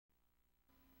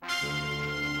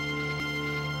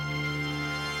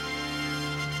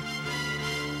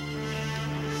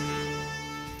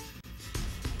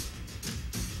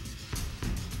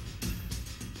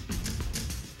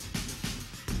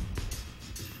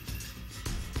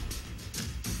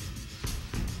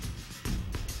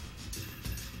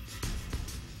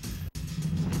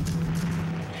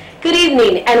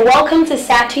evening and welcome to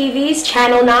SAT TV's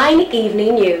Channel 9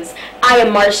 Evening News. I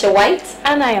am Marcia White.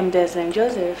 And I am Desmond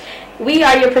Joseph. We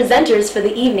are your presenters for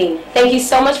the evening. Thank you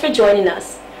so much for joining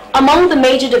us. Among the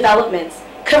major developments,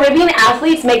 Caribbean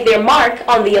athletes make their mark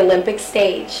on the Olympic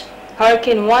stage.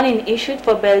 Hurricane warning issued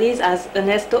for Belize as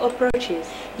Ernesto approaches.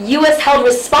 U.S. held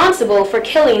responsible for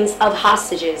killings of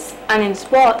hostages. And in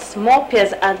sports, more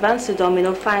pairs advance to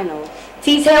domino final.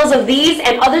 Details of these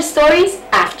and other stories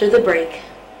after the break.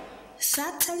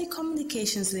 SAT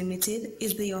Telecommunications Ltd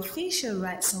is the official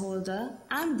rights holder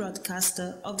and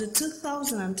broadcaster of the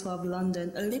 2012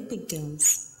 London Olympic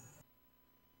Games.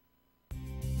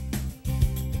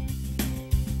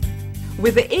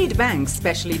 With the Aid Bank's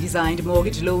specially designed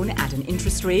mortgage loan at an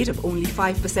interest rate of only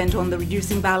 5% on the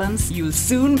reducing balance, you'll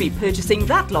soon be purchasing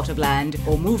that lot of land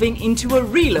or moving into a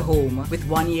real home with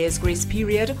 1 year's grace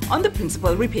period on the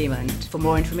principal repayment. For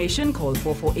more information, call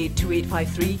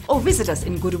 448-2853 or visit us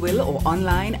in Goodwill or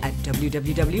online at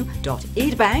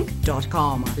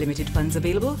www.aidbank.com. Limited funds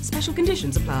available, special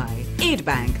conditions apply. Aid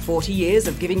Bank, 40 years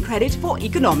of giving credit for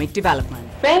economic development.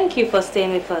 Thank you for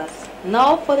staying with us.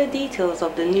 Now for the details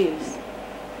of the news.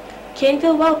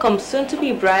 Caneville welcomes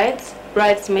soon-to-be brides,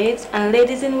 bridesmaids and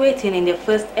ladies-in-waiting in their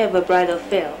first ever bridal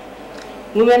fair.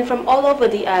 Women from all over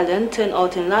the island turn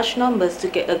out in large numbers to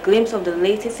get a glimpse of the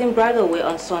latest in bridal wear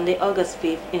on Sunday, August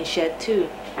 5th in Shed 2.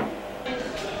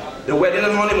 The wedding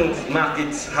and honeymoon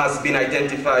market has been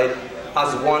identified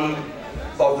as one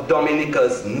of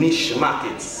Dominica's niche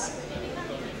markets,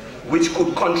 which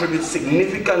could contribute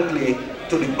significantly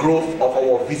to the growth of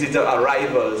our visitor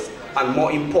arrivals and,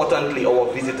 more importantly, our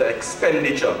visitor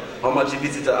expenditure, how much the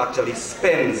visitor actually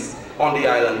spends on the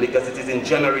island, because it is in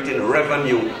generating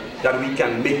revenue that we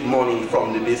can make money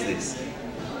from the business.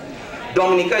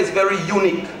 Dominica is very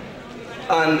unique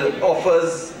and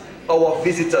offers our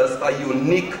visitors a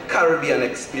unique Caribbean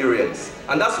experience.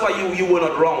 And that's why you were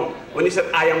not wrong when you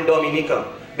said, I am Dominica.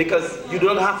 Because you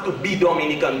don't have to be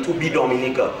Dominican to be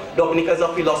Dominica. Dominica is a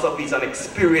philosophy, it's an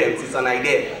experience, it's an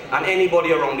idea. And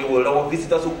anybody around the world, our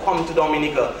visitors who come to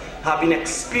Dominica, having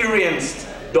experienced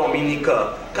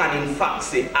Dominica, can in fact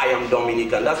say, I am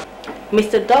Dominican.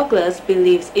 Mr. Douglas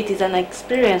believes it is an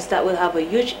experience that will have a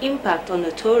huge impact on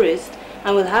the tourists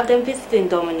and will have them visiting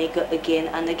Dominica again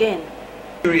and again.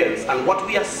 And what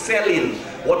we are selling,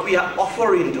 what we are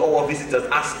offering to our visitors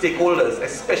as stakeholders,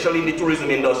 especially in the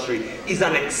tourism industry, is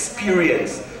an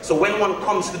experience. So when one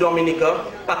comes to Dominica,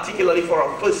 particularly for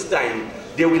a first time,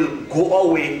 they will go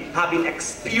away having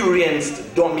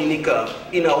experienced Dominica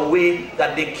in a way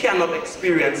that they cannot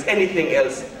experience anything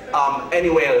else,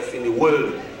 anywhere else in the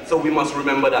world. So we must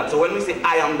remember that. So when we say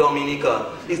I am Dominica,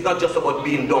 it's not just about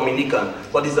being Dominican,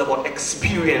 but it's about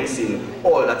experiencing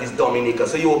all that is Dominica.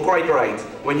 So you were quite right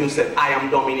when you said I am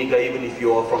Dominica, even if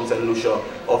you are from St. Lucia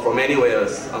or from anywhere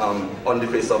else on the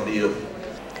face of the earth.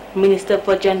 Minister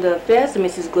for Gender Affairs,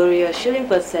 Mrs. Gloria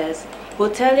Shillingford, says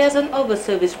hoteliers and other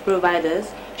service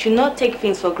providers should not take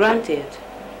things for granted.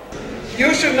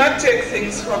 You should not take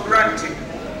things for granted.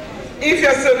 If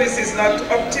your service is not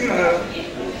optimal,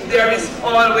 there is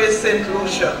always St.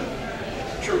 Lucia.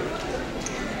 True.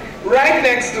 Right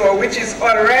next door, which is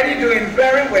already doing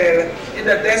very well in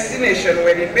the destination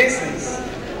wedding business.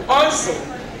 Also,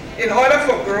 in order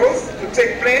for growth to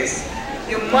take place,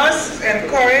 you must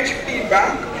encourage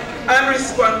feedback and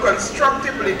respond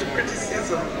constructively to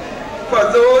criticism, for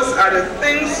those are the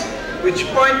things which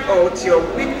point out your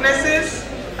weaknesses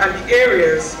and the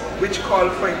areas which call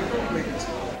for improvement.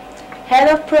 Head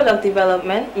of Product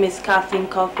Development, Ms. Kathleen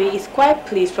Coffey, is quite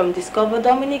pleased from Discover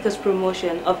Dominica's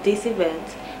promotion of this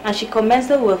event, and she commends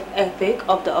the work ethic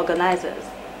of the organizers.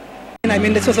 I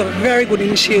mean, this was a very good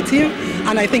initiative,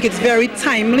 and I think it's very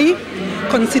timely,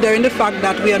 considering the fact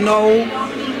that we are now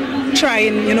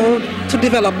trying, to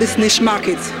develop this niche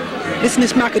market. This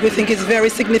niche market, we think, is very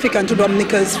significant to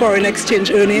Dominica's foreign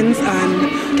exchange earnings,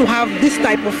 and to have this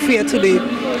type of fair today,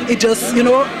 it just,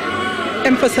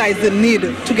 emphasize the need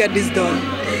to get this done.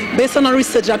 Based on our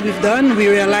research that we've done, we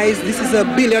realize this is a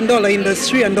billion-dollar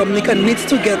industry and Dominica needs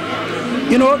to get,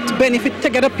 to benefit, to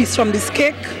get a piece from this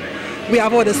cake. We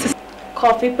have other systems.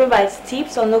 Coffee provides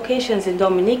tips on locations in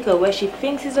Dominica where she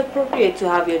thinks is appropriate to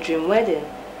have your dream wedding.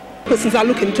 Persons are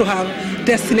looking to have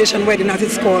destination wedding, as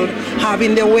it's called,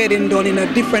 having their wedding done in a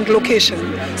different location,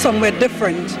 somewhere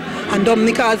different. And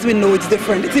Dominica, as we know, it's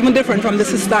different. It's even different from the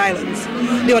sister islands.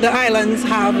 The other islands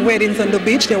have weddings on the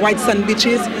beach, they're white sand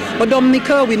beaches. But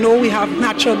Dominica, we know we have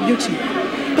natural beauty.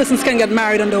 Persons can get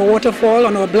married on the waterfall,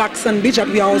 on our black sand beach that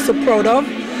we are also proud of.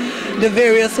 The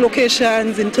various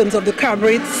locations in terms of the crab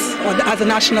rates or as a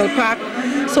national park.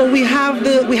 So we have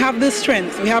the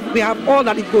strength. We have all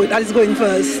that is going for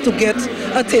us to get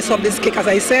a taste of this cake, as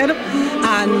I said,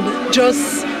 and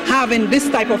just having this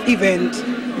type of event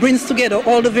brings together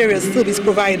all the various service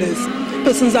providers,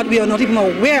 persons that we are not even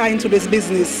aware into this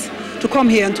business, to come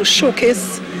here and to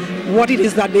showcase what it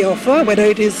is that they offer, whether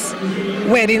it is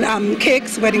wedding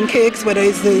cakes, whether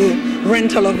it's the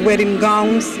rental of wedding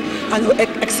gowns, and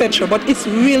etc. But it's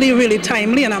really, really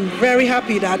timely, and I'm very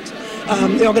happy that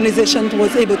the organization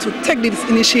was able to take this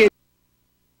initiative.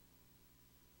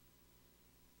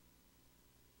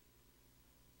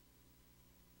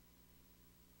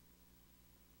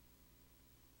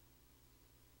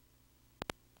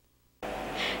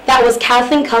 That was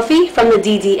Kathleen Cuffey from the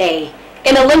DDA.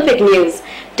 In Olympic news,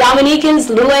 Dominican's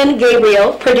Luan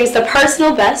Gabriel produced a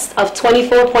personal best of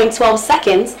 24.12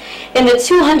 seconds in the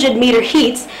 200-meter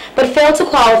heats, but failed to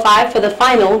qualify for the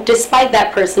final despite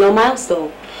that personal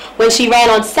milestone, when she ran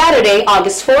on Saturday,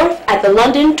 August 4th at the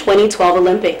London 2012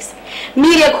 Olympics.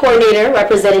 Media coordinator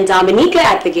representing Dominica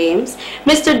at the Games,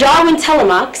 Mr. Darwin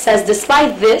Telemark, says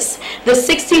despite this, the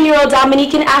 16-year-old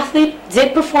Dominican athlete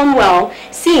did perform well,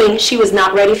 seeing she was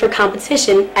not ready for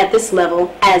competition at this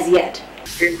level as yet.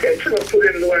 The intention of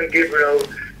putting Luan Gabriel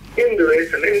in the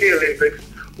race and in the Olympics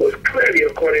was clearly,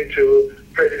 according to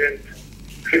President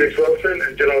Felix Wilson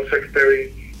and General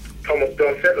Secretary Thomas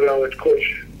Dorset, along with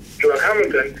Coach Joel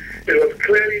Hamilton, it was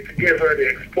clearly to give her the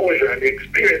exposure and the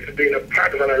experience of being a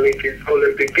part of an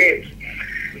Olympic Games.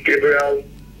 Gabriel,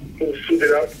 who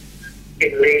suited up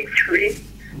in lane 3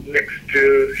 next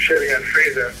to Shelley Ann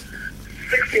Fraser,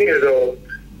 16 years old,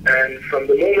 and from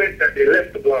the moment that they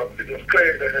left the blocks, it was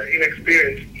clear that her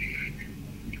inexperience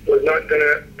was not going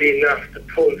to be enough to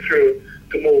pull through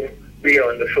to move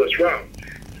beyond the first round.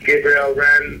 Gabriel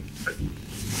ran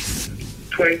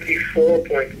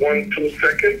 24.12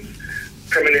 seconds,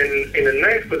 coming in the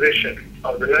 9th position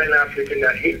of the 9 athletes in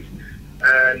that heat,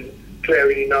 and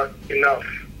clearly not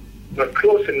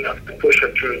close enough to push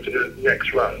her through to the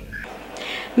next round.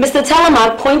 Mr.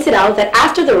 Telemark pointed out that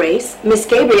after the race, Ms.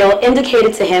 Gabriel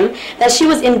indicated to him that she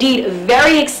was indeed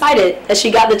very excited that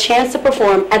she got the chance to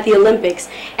perform at the Olympics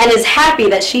and is happy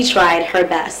that she tried her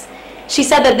best. She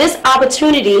said that this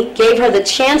opportunity gave her the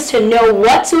chance to know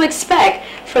what to expect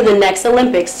for the next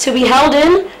Olympics, to be held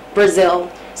in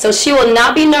Brazil, so she will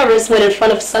not be nervous when in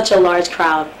front of such a large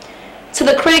crowd. To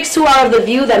the critics who are of the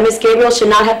view that Ms. Gabriel should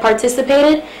not have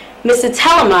participated, Mr.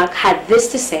 Telemark had this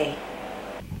to say.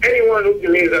 Anyone who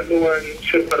believes that Luan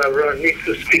should not have run needs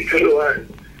to speak to Luan.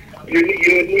 You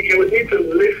would need to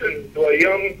listen to a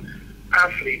young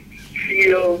athlete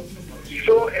feel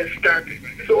so ecstatic,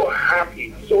 so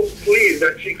happy, so pleased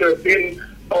that she could have been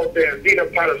out there and been a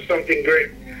part of something great.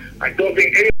 I don't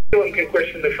think anyone can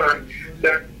question the fact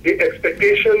that the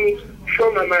expectations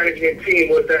from a management team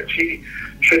was that she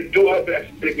should do her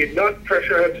best. They did not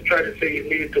pressure her to try to say you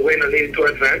needed to win or needed to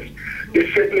advance. They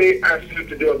simply asked her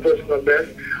to do a personal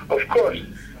best. Of course,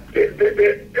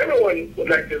 everyone would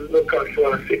like to look out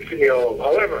for a 16-year-old.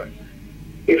 However,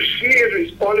 if she is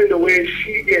responding the way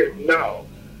she is now,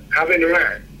 having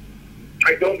ran,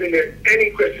 I don't think there's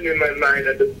any question in my mind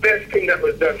that the best thing that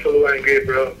was done for Luan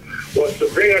Gabriel was to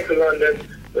bring her to London,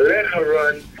 let her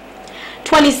run.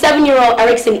 27-year-old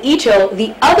Erickson Ito,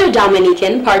 the other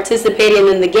Dominican participating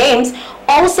in the Games,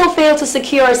 also failed to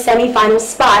secure a semi-final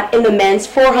spot in the men's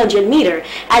 400 meter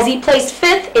as he placed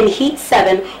 5th in Heat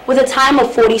 7 with a time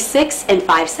of 46 and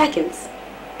 5 seconds.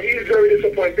 He is very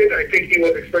disappointed. I think he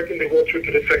was expecting to go through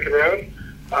to the second round.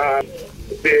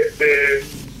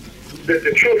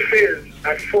 The truth is,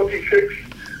 at 46,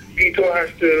 Ito has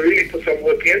to really put some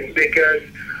work in, because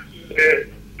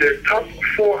the top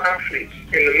 4 athletes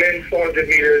in the men's 400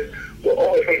 meters were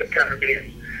all from the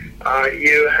Caribbean.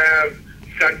 You have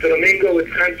Santo Domingo with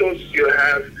Santos, you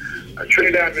have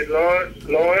Trinidad with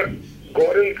Laura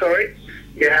Gordon,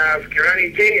 you have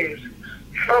Kirani James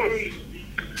from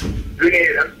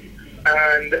Grenada,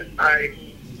 and I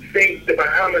think the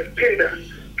Bahamas Pinder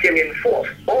came in 4th.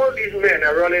 All these men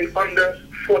are running under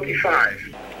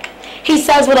 45. He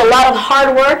says with a lot of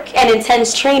hard work and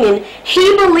intense training,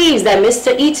 he believes that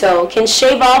Mr. Ito can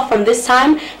shave off from this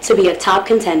time to be a top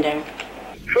contender.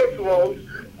 First of all,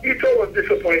 Ito was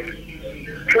disappointed.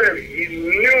 Clearly, he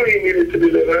knew he needed to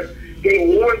deliver.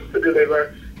 He wants to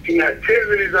deliver. He had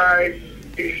tears in his eyes.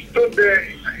 He stood there.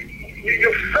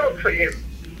 You felt for him.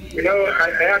 You know, I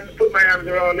had to put my arms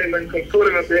around him and console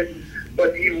him a bit.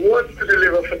 But he wants to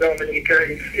deliver for Dominica.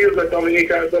 He feels that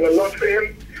Dominica has done a lot for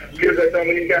him. He feels that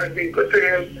Dominica has been good to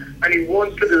him. And he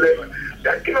wants to deliver.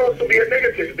 That can also be a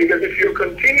negative, because if you're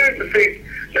continuing to think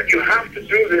that you have to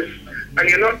do this and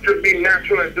you're not just being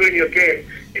natural and doing your game,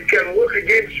 it can work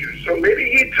against you. So maybe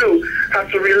he too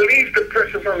has to relieve the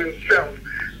pressure from himself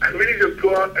and really just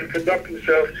go out and conduct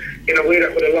himself in a way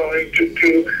that would allow him to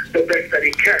do the best that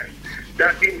he can.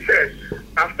 That being said,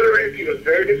 after the race, he was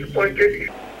very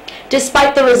disappointed.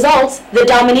 Despite the results, the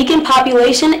Dominican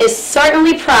population is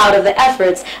certainly proud of the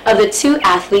efforts of the two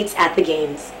athletes at the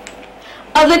Games.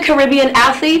 Other Caribbean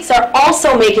athletes are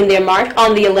also making their mark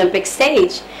on the Olympic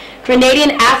stage.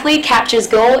 Grenadian athlete captures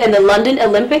gold in the London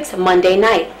Olympics Monday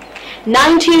night.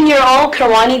 19-year-old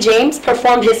Karwani James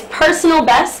performed his personal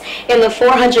best in the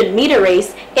 400-meter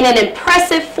race in an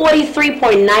impressive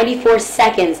 43.94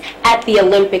 seconds at the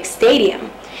Olympic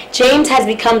Stadium. James has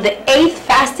become the 8th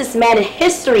fastest man in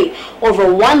history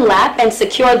over one lap and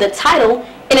secured the title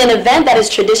in an event that is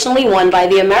traditionally won by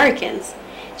the Americans.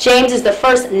 James is the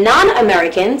first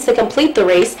non-American to complete the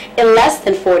race in less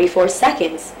than 44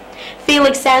 seconds.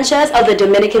 Felix Sanchez of the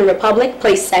Dominican Republic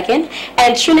placed second,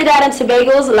 and Trinidad and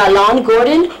Tobago's Lalonde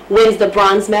Gordon wins the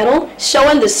bronze medal,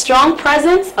 showing the strong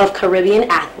presence of Caribbean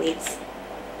athletes.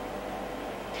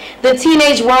 The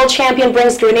teenage world champion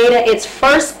brings Grenada its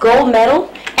first gold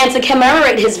medal, and to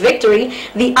commemorate his victory,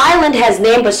 the island has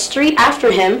named a street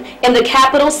after him in the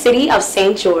capital city of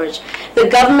St. George. The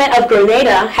government of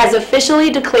Grenada has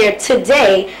officially declared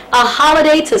today a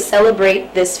holiday to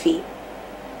celebrate this feat.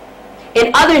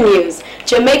 In other news,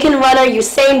 Jamaican runner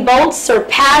Usain Bolt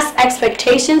surpassed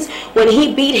expectations when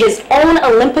he beat his own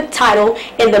Olympic title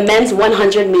in the men's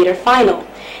 100-meter final.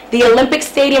 The Olympic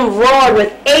Stadium roared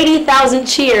with 80,000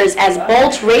 cheers as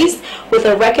Bolt raced with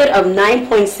a record of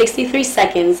 9.63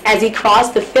 seconds as he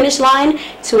crossed the finish line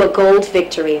to a gold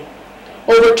victory.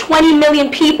 Over 20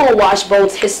 million people watched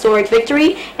Bolt's historic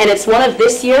victory, and it's one of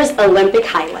this year's Olympic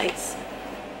highlights.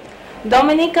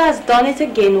 Dominica has done it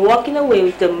again, walking away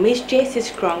with the Miss JC's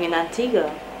crown in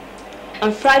Antigua.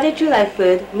 On Friday, July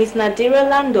 3rd, Miss Nadira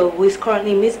Lando, who is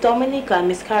currently Miss Dominica and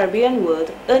Miss Caribbean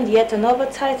World, earned yet another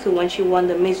title when she won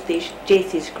the Miss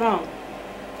JC's crown.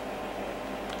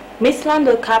 Miss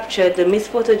Lando captured the Miss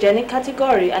Photogenic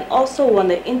category and also won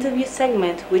the interview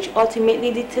segment, which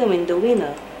ultimately determined the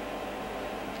winner.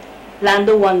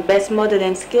 Lando won Best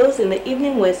Modeling Skills in the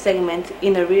evening wear segment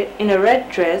in a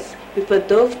red dress with a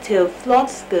dovetail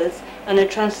flaunt skirt and a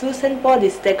translucent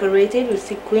bodice decorated with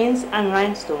sequins and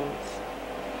rhinestones.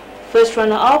 First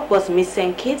runner-up was Miss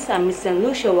St. Kitts, and Miss St.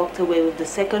 Lucia walked away with the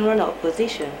second runner-up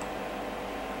position.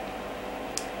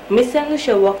 Miss St.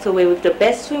 Lucia walked away with the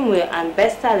Best Swimwear and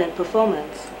Best Talent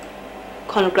performance.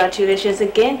 Congratulations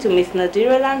again to Miss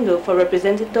Nadira Lando for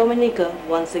representing Dominica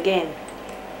once again.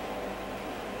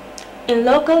 In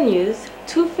local news,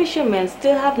 2 fishermen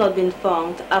still have not been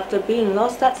found after being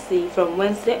lost at sea from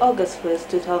Wednesday, August 1st,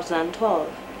 2012.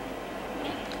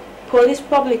 Police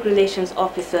Public Relations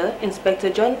Officer Inspector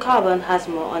John Carbon has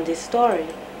more on this story.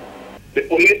 The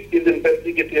police is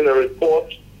investigating a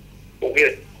report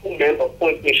where 2 men of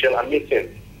Point Michel are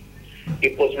missing.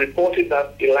 It was reported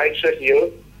that Elisha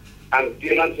Hill and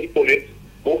Dylan Hippolyte,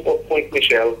 both of Point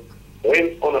Michel,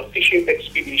 went on a fishing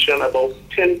expedition about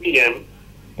 10 p.m.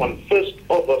 on 1st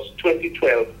August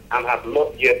 2012 and have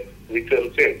not yet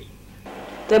returned since.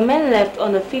 The men left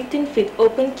on a 15-feet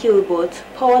open keel boat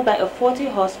powered by a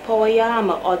 40-horsepower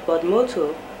Yamaha outboard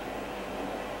motor.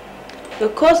 The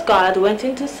Coast Guard went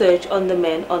into search on the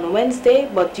men on Wednesday,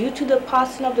 but due to the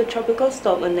passing of the tropical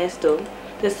storm Ernesto,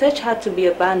 the search had to be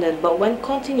abandoned, but when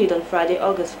continued on Friday,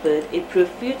 August 3rd, it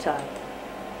proved futile.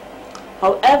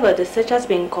 However, the search has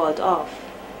been called off.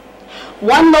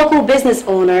 One local business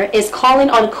owner is calling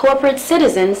on corporate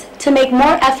citizens to make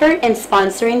more effort in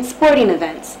sponsoring sporting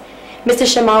events. Mr.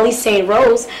 Shamali St.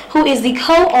 Rose, who is the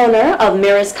co-owner of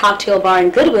Mirror's Cocktail Bar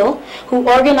in Goodwill, who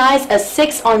organized a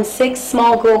 6-on-6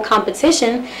 small goal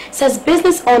competition, says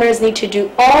business owners need to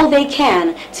do all they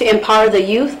can to empower the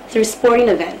youth through sporting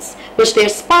events, which their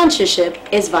sponsorship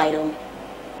is vital.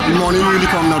 The money really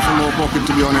comes out from our pocket,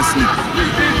 to be honest.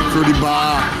 Through the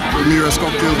bar, the Mirror's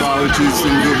Cocktail Bar, which is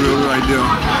in Goodwill right there.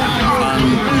 And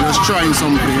we're just trying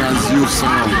something as youths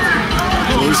around.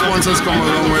 So the sponsors come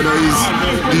around, whether it's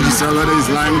Digicel, whether it's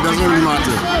Lime, it doesn't really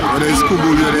matter. Whether it's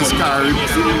Kubul, whether it's Carib,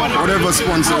 whatever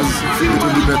sponsors, it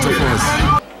will be better for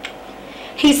us.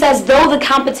 He says though the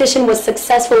competition was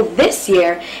successful this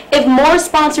year, if more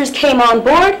sponsors came on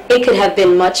board, it could have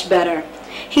been much better.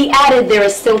 He added there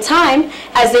is still time,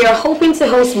 as they are hoping to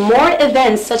host more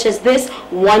events such as this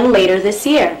one later this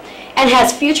year, and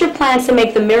has future plans to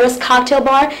make the Mirror's Cocktail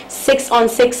Bar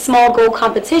 6-on-6 small goal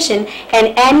competition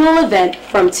an annual event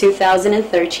from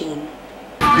 2013.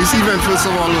 This event, first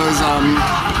of all, was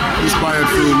inspired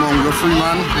through Mongo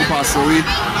Freeman, who passed away.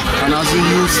 And as the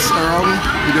youth around,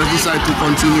 we just decided to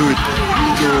continue it.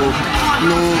 So, you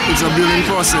know, it's a building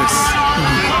process.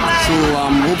 So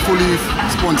hopefully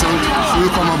sponsors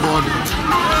will come aboard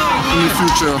in the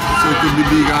future so it could be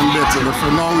bigger and better. But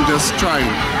for now, we're just trying.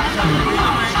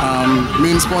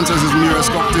 Main sponsors is Mira's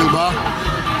Cocktail Bar.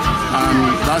 And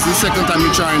that's the second time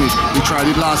we're trying it. We tried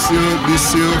it last year,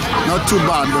 this year, not too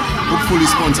bad, but hopefully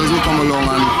sponsors will come along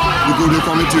and the good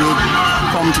committee will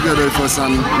come together with us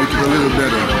and make it a little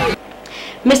better.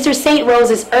 Mr. St.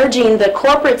 Rose is urging the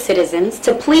corporate citizens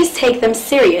to please take them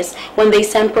serious when they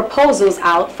send proposals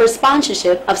out for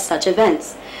sponsorship of such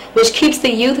events, which keeps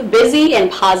the youth busy in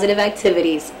positive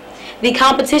activities. The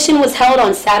competition was held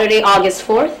on Saturday, August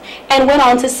 4th and went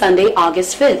on to Sunday,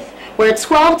 August 5th. Where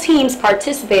 12 teams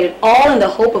participated, all in the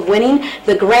hope of winning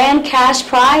the grand cash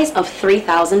prize of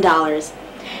 $3,000.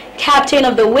 Captain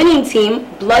of the winning team,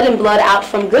 Blood and Blood Out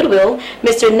from Goodwill,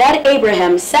 Mr. Ned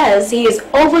Abraham, says he is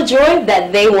overjoyed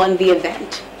that they won the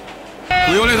event.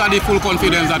 We always had the full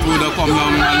confidence that we would come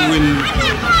down and win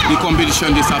the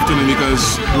competition this afternoon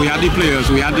because we had the players,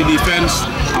 we had the defense,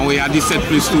 and we had the set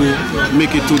piece to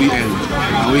make it to the end.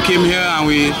 And we came here and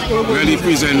we really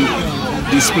present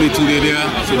display today there,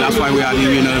 so that's why we are the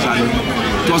winners, and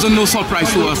it wasn't no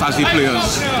surprise to us as the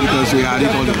players because we had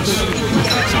it always.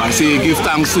 So I say give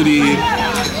thanks to the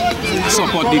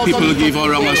support the people gave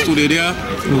around us today there,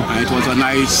 and it was a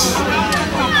nice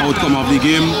outcome of the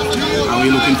game, and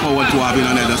we're looking forward to having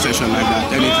another session like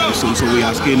that anytime soon. So we're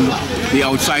asking the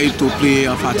outside to play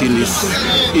a part in this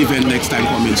event next time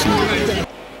coming soon.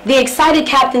 The excited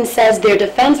captain says their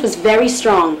defense was very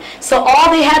strong, so all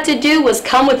they had to do was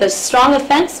come with a strong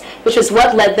offense, which was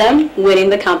what led them winning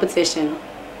the competition.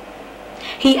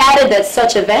 He added that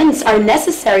such events are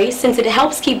necessary since it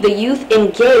helps keep the youth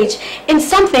engaged in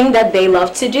something that they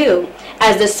love to do,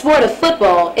 as the sport of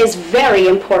football is very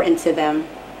important to them.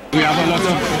 We have a lot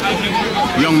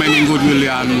of young men in Goodwill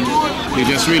and they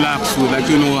just relax, would like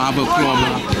to have a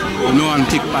club, and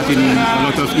take part in a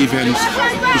lot of events,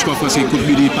 which of course it could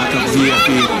be the part of the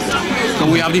FA.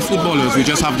 So we have the footballers, we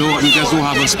just don't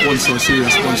have a sponsor,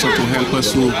 serious sponsor to help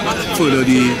us to further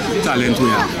the talent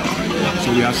we have.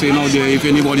 So we are saying out there, if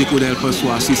anybody could help us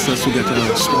to assist us to get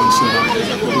a sponsor,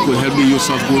 we could help the use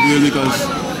of Goodwill because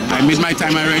I made my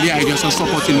time already. I just a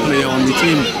supporting player on the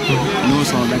team.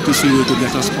 So I'd like to see you to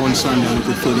get a sponsor and then we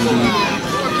could further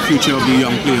the future of the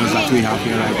young players that we have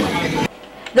here right now.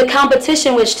 The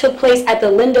competition, which took place at the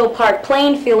Lindo Park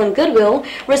playing field in Goodwill,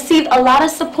 received a lot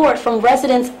of support from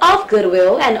residents of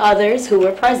Goodwill and others who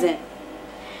were present.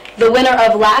 The winner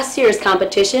of last year's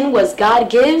competition was God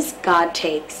Gives, God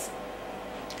Takes.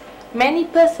 Many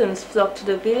persons flocked to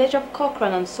the village of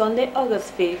Cochrane on Sunday,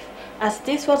 August 5th, as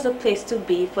this was the place to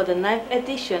be for the 9th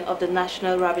edition of the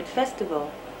National Rabbit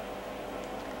Festival.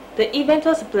 The event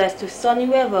was blessed with sunny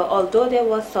weather, although there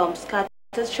was some scattered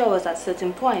showers at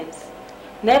certain points.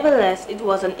 Nevertheless, it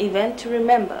was an event to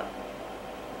remember.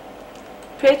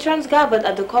 Patrons gathered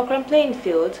at the Cochrane playing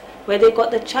field, where they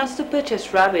got the chance to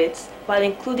purchase rabbits while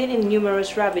included in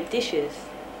numerous rabbit dishes.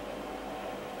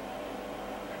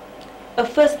 A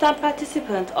first-time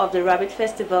participant of the Rabbit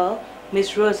Festival,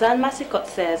 Miss Roseanne Massicott,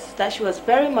 says that she was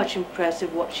very much impressed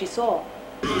with what she saw.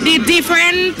 The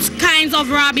different kinds of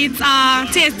rabbits are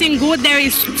tasting good. There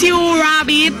is stew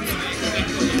rabbit,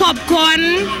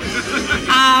 popcorn,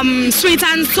 sweet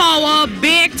and sour,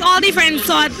 baked, all different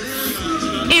sorts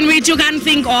in which you can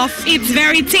think of. It's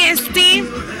very tasty.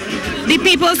 The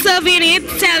people serving it,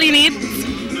 selling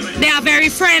it, they are very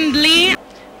friendly.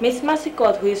 Miss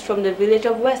Massicott, who is from the village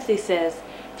of Wesley, says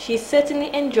she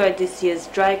certainly enjoyed this year's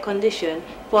dry condition.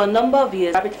 For a number of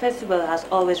years, the Rabbit Festival has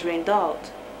always rained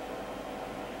out.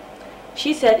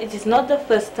 She said it is not the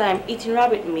first time eating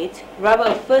rabbit meat,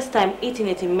 rather a first time eating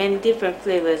it in many different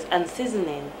flavors and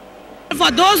seasoning.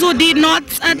 For those who did not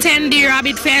attend the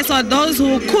Rabbit Fest or those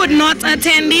who could not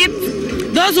attend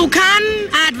it, those who can,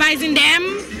 advising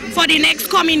them for the next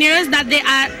coming years that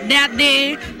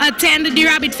they attend the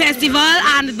Rabbit Festival,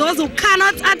 and those who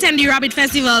cannot attend the Rabbit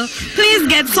Festival, please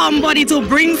get somebody to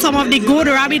bring some of the good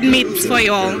rabbit meats for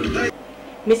you all.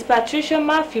 Miss Patricia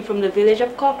Matthew from the village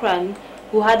of Cochrane,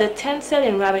 who had a tent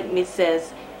selling rabbit meat,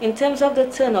 says, in terms of the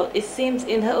turnout, it seems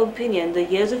in her opinion the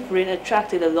years of rain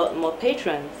attracted a lot more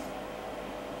patrons.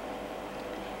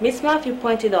 Miss Matthew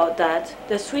pointed out that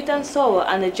the sweet and sour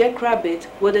and the jackrabbit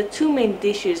were the two main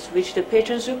dishes which the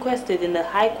patrons requested in the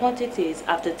high quantities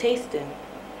after tasting.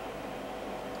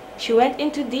 She went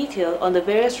into detail on the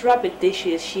various rabbit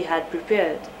dishes she had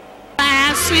prepared. I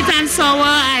asked sweet and sour,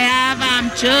 I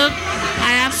have jerk,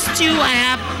 I have stew, I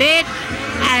have baked,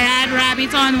 I had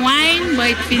rabbit on wine,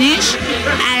 but it finished.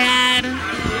 I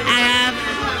have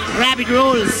rabbit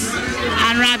rolls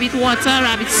and rabbit water,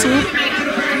 rabbit soup,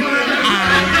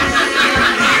 and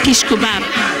kish kebab.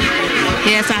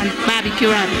 Yes, and barbecue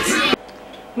rabbits.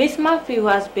 Miss Matthew, who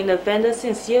has been a vendor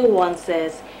since year 1,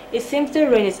 says it seems the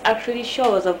rain is actually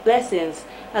showers of blessings,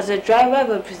 as the dry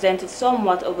weather presented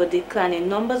somewhat of a decline in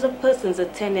numbers of persons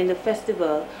attending the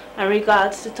festival, and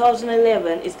regards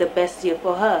 2011 is the best year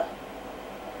for her.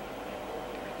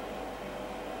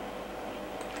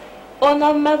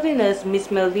 Owner Melvina's Miss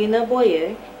Melvina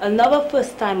Boyer, another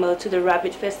first-timer to the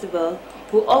Rabbit Festival,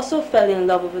 who also fell in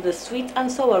love with the sweet and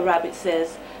sour rabbit,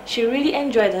 says she really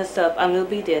enjoyed herself and will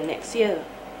be there next year.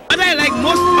 What I like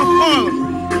most of all,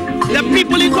 the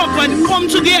people in Cockburn come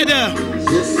together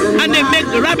and they make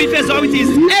the Rabbit Festival. It is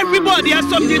everybody has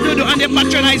something to do and they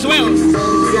patronize well.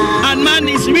 And man,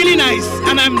 it's really nice.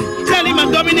 And I'm telling my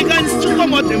Dominicans to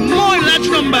come out in more large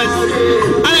numbers.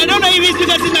 And I don't know if it's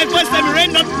because it's my first time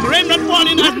rain not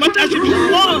falling as much as it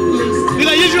should fall.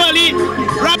 Because usually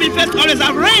Rabbit Fest always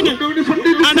have rain.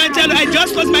 And I tell you, I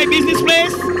just lost my business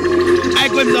place. I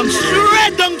go down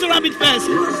straight down to Rabbit Fest.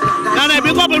 And I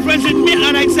bring a couple friends with me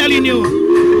and I'm telling you,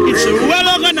 it's well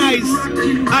organized.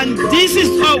 And this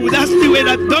is how, that's the way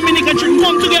that Dominica should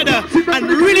come together and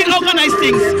really organize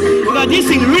things. Because this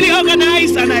thing really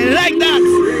organized and I like that.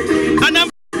 And I'm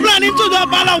planning to do a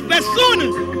ball of Fest soon.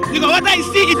 Because what I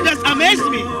see, it just amazed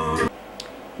me.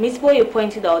 Miss Boyer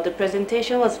pointed out the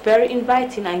presentation was very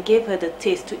inviting and gave her the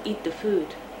taste to eat the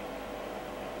food.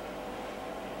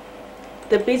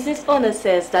 The business owner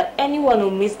says that anyone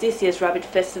who missed this year's Rabbit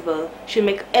Festival should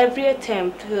make every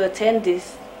attempt to attend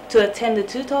the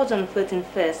 2013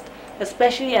 Fest,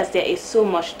 especially as there is so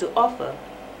much to offer.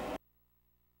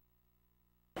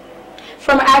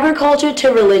 From agriculture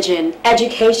to religion,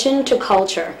 education to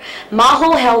culture,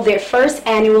 Maho held their first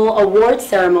annual award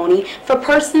ceremony for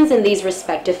persons in these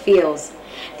respective fields.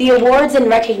 The Awards and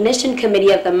Recognition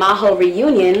Committee of the Maho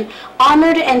Reunion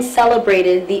honored and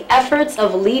celebrated the efforts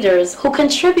of leaders who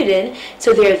contributed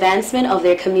to the advancement of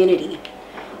their community.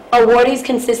 Awardees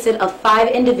consisted of 5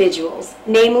 individuals,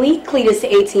 namely Cletus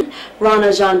 18,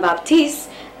 Rana Jean-Baptiste,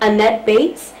 Annette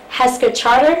Bates, Hesker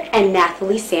Charter, and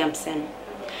Nathalie Sampson.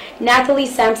 Nathalie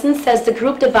Sampson says the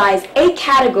group devised 8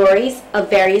 categories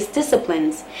of various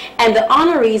disciplines, and the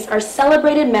honorees are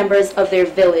celebrated members of their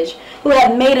village who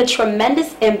have made a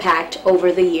tremendous impact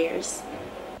over the years.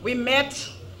 We met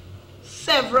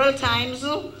several times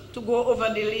to go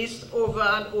over the list over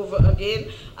and over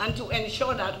again and to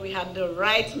ensure that we had the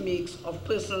right mix of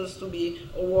persons to be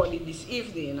awarded this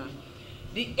evening.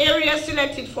 The area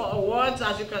selected for awards,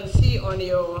 as you can see on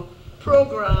your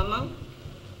program,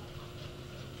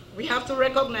 we have to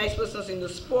recognize persons in the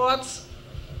sports,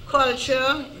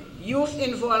 culture, youth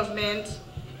involvement,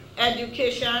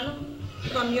 education,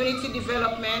 community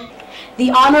development. The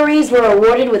honorees were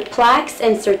awarded with plaques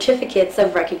and certificates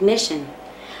of recognition.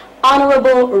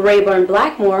 Honorable Rayburn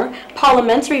Blackmore,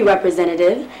 parliamentary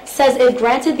representative, says if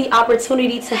granted the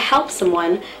opportunity to help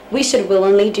someone, we should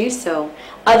willingly do so.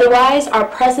 Otherwise, our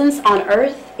presence on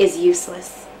earth is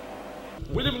useless.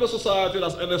 We live in a society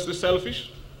that's endlessly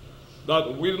selfish,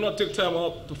 that we do not take time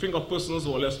out to think of persons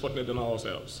who are less fortunate than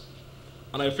ourselves.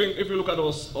 And I think if you look at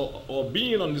us, our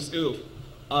being on this earth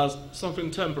as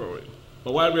something temporary,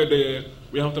 but while we're there,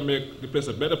 we have to make the place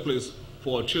a better place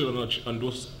for our children and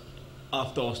those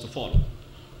after us to follow.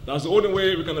 That's the only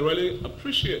way we can really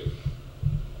appreciate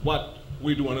what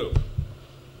we do on earth,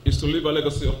 is to leave a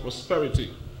legacy of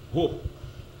prosperity, hope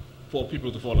for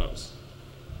people to follow us.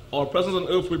 Our presence on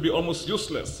earth will be almost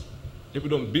useless if we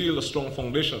don't build a strong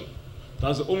foundation.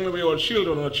 That's the only way our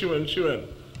children and our children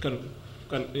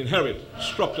can inherit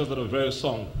structures that are very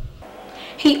sound.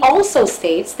 He also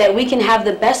states that we can have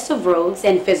the best of roads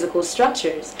and physical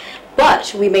structures,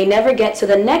 but we may never get to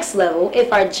the next level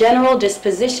if our general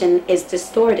disposition is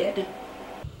distorted.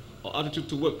 Our attitude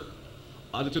to work,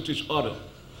 attitude to each other.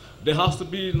 There has to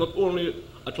be not only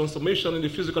a transformation in the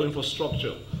physical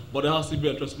infrastructure, but there has to be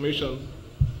a transformation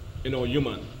in our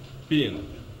human being,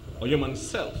 our human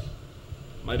self.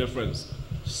 My dear friends,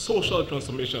 social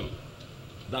transformation,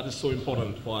 that is so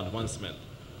important for our advancement.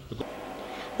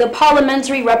 The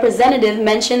parliamentary representative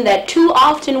mentioned that too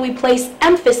often we place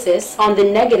emphasis on the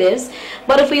negatives,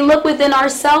 but if we look within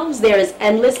ourselves, there is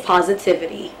endless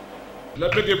positivity.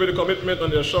 Let me give you the commitment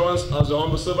and the assurance as a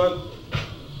humble servant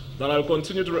that I will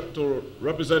continue to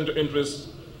represent your interests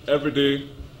every day,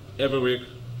 every week,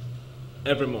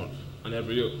 every month, and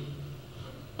every year.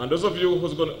 And those of you who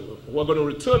are going to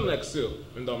return next year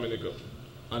in Dominica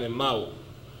and in Mau,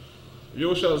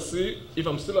 you shall see, if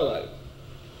I'm still alive,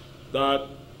 that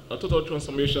a total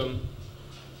transformation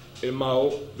in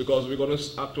Mao, because we're going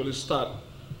to actually start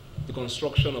the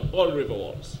construction of all river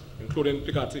walls, including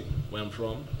Pikati, where I'm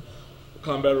from,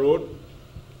 Campbell Road.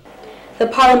 The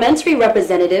parliamentary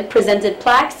representative presented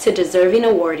plaques to deserving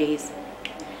awardees.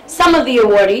 Some of the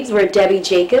awardees were Debbie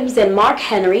Jacobs and Mark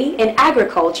Henry in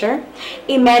agriculture,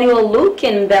 Emmanuel Luke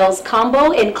and Bells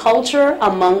Combo in culture,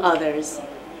 among others.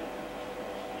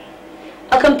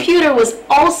 A computer was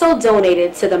also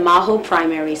donated to the Maho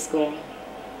Primary School.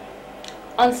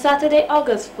 On Saturday,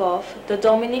 August 4th, the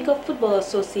Dominica Football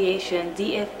Association,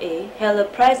 DFA, held a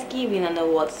prize-giving and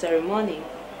award ceremony.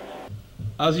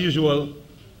 As usual,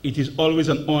 it is always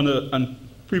an honor and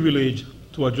privilege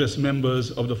to address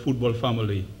members of the football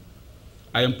family.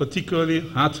 I am particularly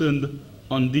heartened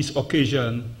on this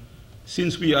occasion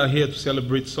since we are here to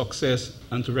celebrate success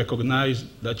and to recognize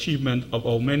the achievement of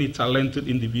our many talented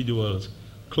individuals,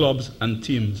 clubs, and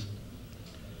teams.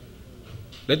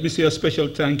 Let me say a special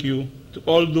thank you to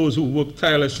all those who worked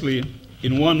tirelessly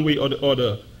in one way or the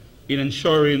other in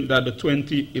ensuring that the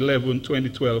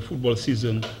 2011-2012 football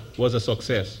season was a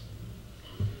success.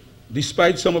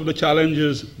 Despite some of the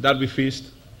challenges that we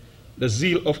faced, the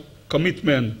zeal of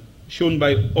commitment shown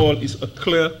by all is a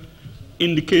clear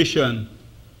indication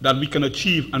that we can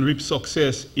achieve and reap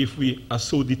success if we are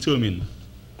so determined.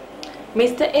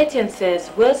 Mr. Etienne says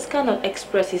words cannot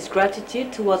express his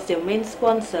gratitude towards their main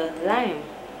sponsor, Lime.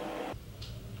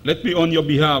 Let me, on your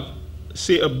behalf,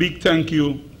 say a big thank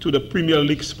you to the Premier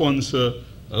League sponsor,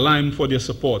 Lime, for their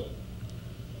support.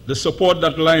 The support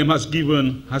that Lime has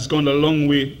given has gone a long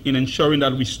way in ensuring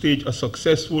that we stage a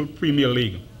successful Premier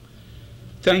League.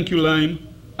 Thank you, Lime,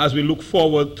 as we look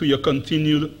forward to your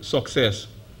continued success.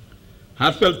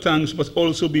 Heartfelt thanks must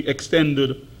also be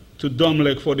extended to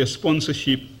Domlec for their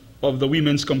sponsorship of the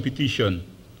women's competition.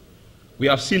 We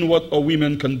have seen what our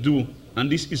women can do,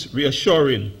 and this is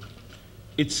reassuring.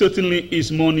 It certainly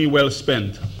is money well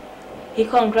spent. He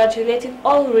congratulated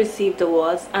all who received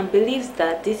awards and believes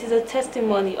that this is a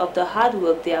testimony of the hard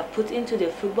work they have put into their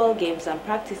football games and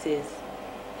practices.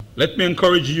 Let me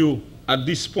encourage you at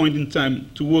this point in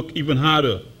time to work even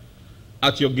harder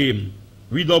at your game.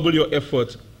 Redouble your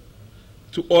effort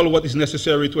to all what is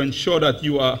necessary to ensure that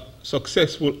you are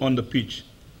successful on the pitch.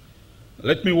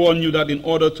 Let me warn you that in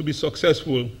order to be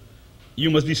successful, you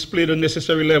must display the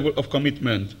necessary level of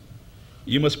commitment.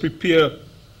 You must prepare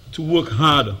to work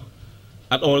hard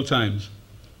at all times.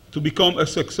 To become a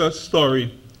success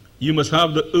story, you must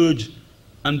have the urge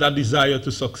and that desire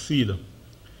to succeed.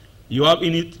 You have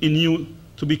in you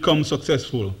to become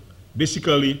successful.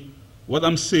 Basically, what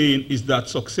I'm saying is that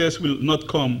success will not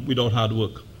come without hard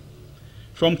work.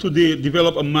 From today,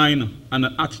 develop a mind and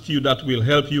an attitude that will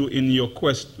help you in your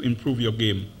quest to improve your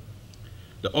game.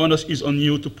 The onus is on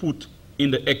you to put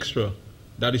in the extra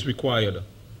that is required.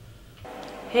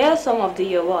 Here are some of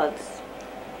the awards.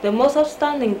 The Most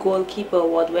Outstanding Goalkeeper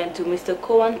Award went to Mr.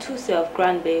 Kowan Tuse of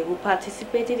Grand Bay, who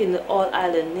participated in the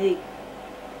All-Ireland League.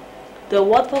 The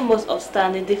award for Most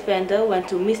Outstanding Defender went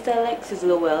to Mr. Alexis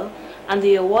Lowell, and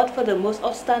the award for the Most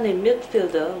Outstanding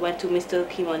Midfielder went to Mr.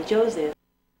 Kimon Joseph.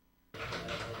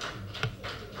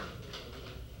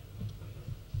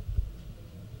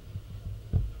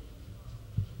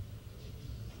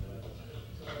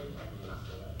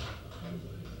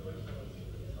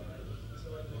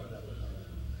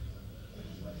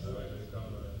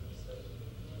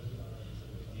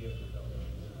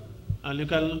 And you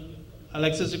can,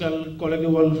 Alexis, you can collect the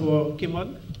one for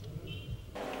Kimon.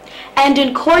 And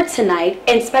in court tonight,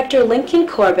 Inspector Lincoln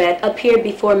Corbett appeared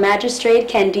before Magistrate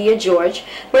Candia George,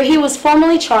 where he was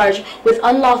formally charged with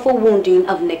unlawful wounding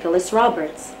of Nicholas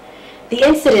Roberts. The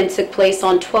incident took place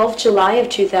on 12 July of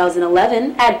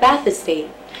 2011 at Bath Estate.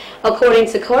 According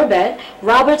to Corbett,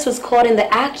 Roberts was caught in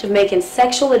the act of making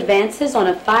sexual advances on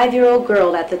a 5-year-old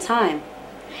girl at the time.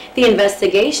 The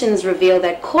investigations revealed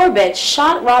that Corbett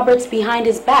shot Roberts behind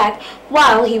his back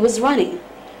while he was running.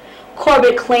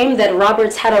 Corbett claimed that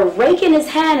Roberts had a rake in his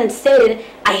hand and stated,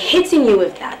 "I hitting you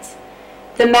with that."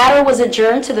 The matter was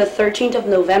adjourned to the 13th of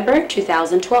November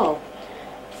 2012.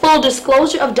 Full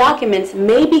disclosure of documents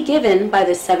may be given by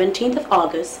the 17th of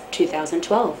August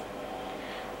 2012.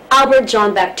 Albert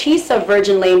John Baptiste of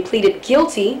Virgin Lane pleaded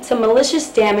guilty to malicious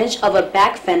damage of a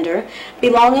back fender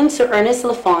belonging to Ernest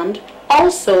Lafond,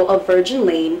 also of Virgin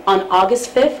Lane, on August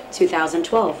 5,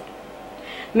 2012.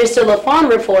 Mr. Lafond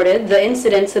reported the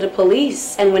incident to the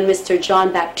police, and when Mr.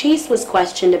 John Baptiste was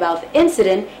questioned about the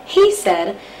incident, he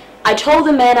said, "I told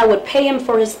the man I would pay him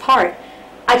for his part.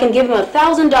 I can give him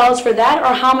 $1,000 for that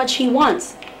or how much he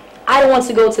wants. I don't want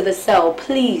to go to the cell,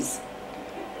 please."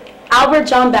 Albert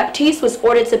John Baptiste was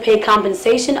ordered to pay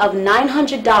compensation of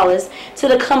 $900 to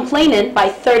the complainant by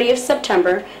 30th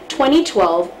September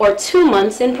 2012 or 2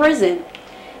 months in prison.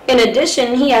 In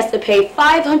addition, he has to pay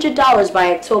 $500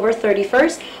 by October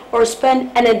 31st or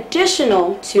spend an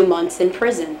additional 2 months in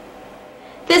prison.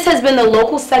 This has been the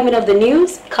local segment of the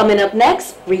news. Coming up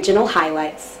next, regional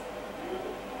highlights.